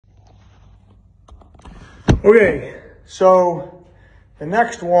Okay, so the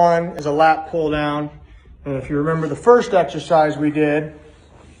next one is a lat pull down. And if you remember the first exercise we did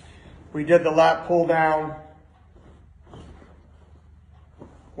the lat pull down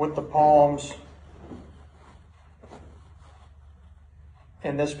with the palms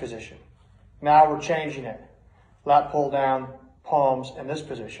in this position. Now we're changing it. Lat pull down, palms in this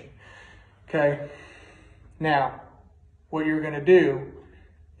position. Okay, now what you're gonna do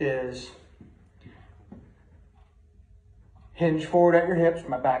is hinge forward at your hips,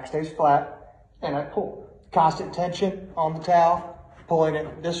 my back stays flat, and I pull. Constant tension on the towel, pulling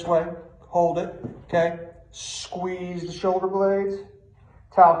it this way, hold it, okay? Squeeze the shoulder blades.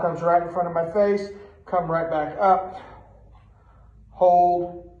 Towel comes right in front of my face, come right back up.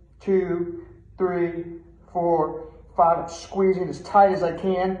 Hold, 2, 3, 4, 5. I'm squeezing as tight as I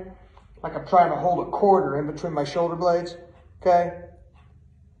can, like I'm trying to hold a quarter in between my shoulder blades, okay?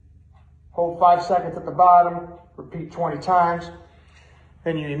 Hold 5 seconds at the bottom, repeat 20 times.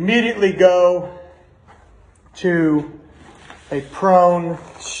 Then you immediately go to a prone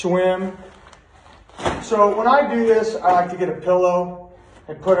swim. So when I do this, I like to get a pillow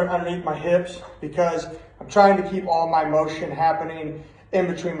and put it underneath my hips because I'm trying to keep all my motion happening in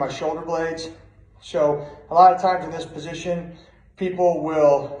between my shoulder blades. So a lot of times in this position, people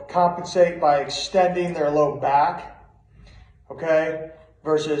will compensate by extending their low back, okay,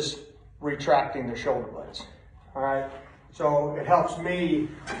 versus retracting their shoulder blades. All right, so it helps me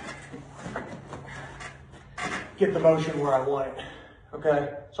get the motion where I want it, okay?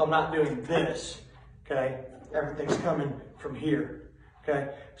 So I'm not doing this, okay? Everything's coming from here,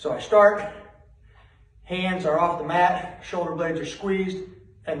 okay? So I start, hands are off the mat, shoulder blades are squeezed,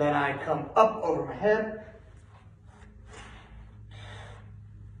 and then I come up over my head.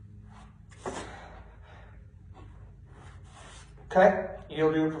 Okay,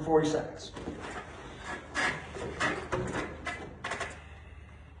 you'll do it for 40 seconds.